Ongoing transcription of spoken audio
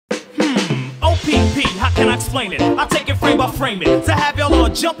O.P.P, how can I explain it? I take it frame by frame it, to have y'all all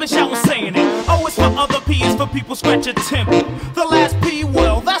jumping, shouting, saying it. O is for other, P is for people scratch a temple. The last P,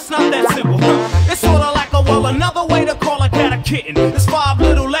 well, that's not that simple. It's sorta like a well, another way to call a cat a kitten. There's 5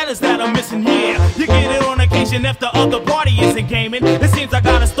 little letters that are missing here. You get it on occasion if the other party isn't gaming. It seems I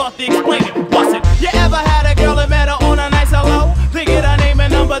gotta start the explaining. What's it? You ever had a girl that met her on a nice hello? They get her name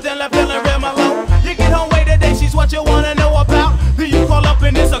and number, then left feeling real mellow. You get home late today, she's what you wanna know about. Then you call up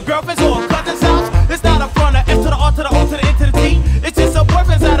and it's a girlfriend's or a cousin's house. It's not a front, a F to the R to the O to the N to the T. It's just a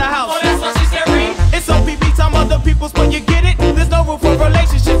boyfriend's at a house. Oh, that's why she's scary. It's O.P.P, time other people's, but you get it. There's no room for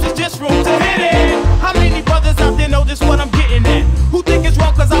relationships, it's just room to hit it. How many brothers out there know just what I'm getting at? Who think it's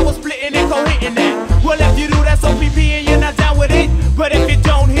wrong cause I was splitting and co-hitting that? Well, if you do, that's O.P.P and you're not down with it. But if you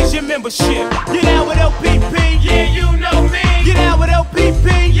don't, here's your membership. You're down with O.P.P, yeah, you know me. You're down with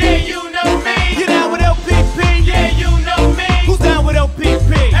O.P.P, yeah, you know me. You're down with O.P.P, yeah, you know me. Who's down with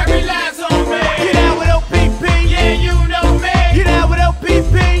O.P.P? Every line's on me. You're down with O.P.P, yeah, you know me. You're down with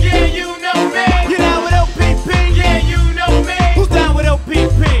O.P.P, yeah, you know me. You're down with O.P.P, yeah, you know me. Who's down with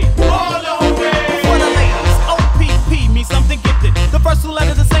O.P.P? All on me. For the ladies, O.P.P means something gifted. The first 2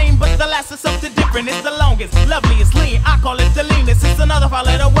 letters the same, but the last is something different. It's the longest, loveliest, lean. I call it the leanest. It's another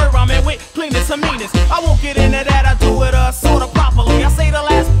 5-letter word rhyming with cleanness or meanness. I won't get into that. I do it sort of properly. I say the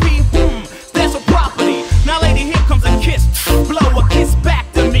last P, stands for property. Now, lady, here comes a kiss. Blow a kiss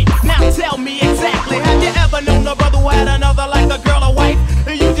back to me. Now tell me exactly, have you ever known a brother who had another like a girl or wife?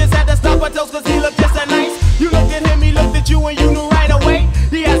 And you just had to stop her toes cause he looked just so nice. You looked at him, he looked at you, and you knew right away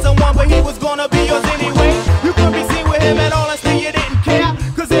he had someone, but he was gonna be yours anyway. You couldn't be seen with him at all and still you didn't care.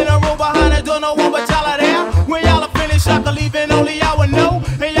 Cause in a room behind the door, no one but y'all are there. When y'all are finished, y'all can leave and only y'all would know.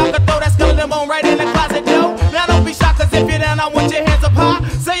 And y'all can throw that skeleton bone right in the closet door. Now don't be shocked cause if you're down, I want your hands up high.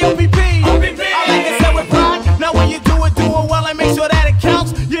 Say O.P.P, O.P.P. I like to say with pride. Now when you do it well and make sure that it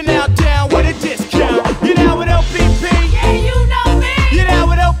counts. You're now down with a discount. You're down with O.P.P, Yeah, you know me. you're down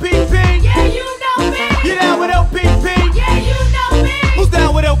with O.P.P, Yeah, you know me. you're down with O.P.P. Yeah, you know me. Who's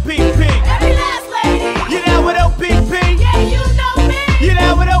down with O.P.P? Every last lady. You're down with O.P.P, Yeah, you know me. you're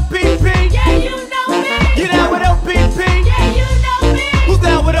down with O.P.P, Yeah, you know me. you're down with O.P.P. Yeah, you know me. Who's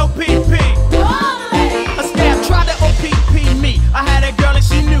down with O.P.P? All the ladies. A scab tried to O.P.P me. I had a girl and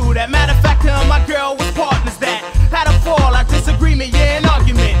she knew that. Matter of fact, her and my girl was partners that had a fall, a disagreement, yeah, an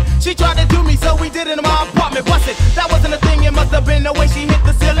argument. She tried to do me, so we did it in my apartment. Bust it, that wasn't a thing, it must have been the way she hit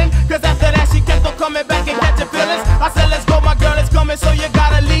the ceiling. Cause after that, she kept on coming back and catching feelings. I said, let's go, my girl is coming, so you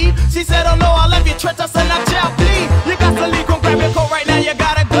gotta leave. She said, oh no, I love you, Trench. I said, now, child, please. You got to leave, come grab your coat right now, you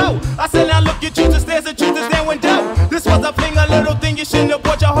gotta go. I said, now look, you choose the stairs and choose the stand window. This was a fling, a little thing, you shouldn't have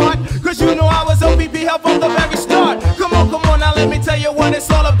brought your heart. Cause you know I was O.P.P help from the very start. Come on, now let me tell you what it's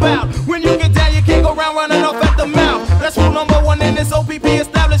all about. When you get down, you can't go around running off at the mouth. That's rule number 1 in this O.P.P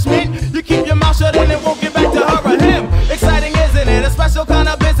establishment. You keep your mouth shut and it won't get back to her or him. Exciting, isn't it? A special kind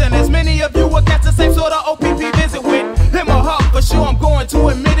of business. Many of you will catch the same sort of O.P.P visit with him or her. For sure, I'm going to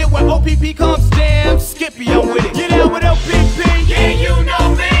admit it when O.P.P comes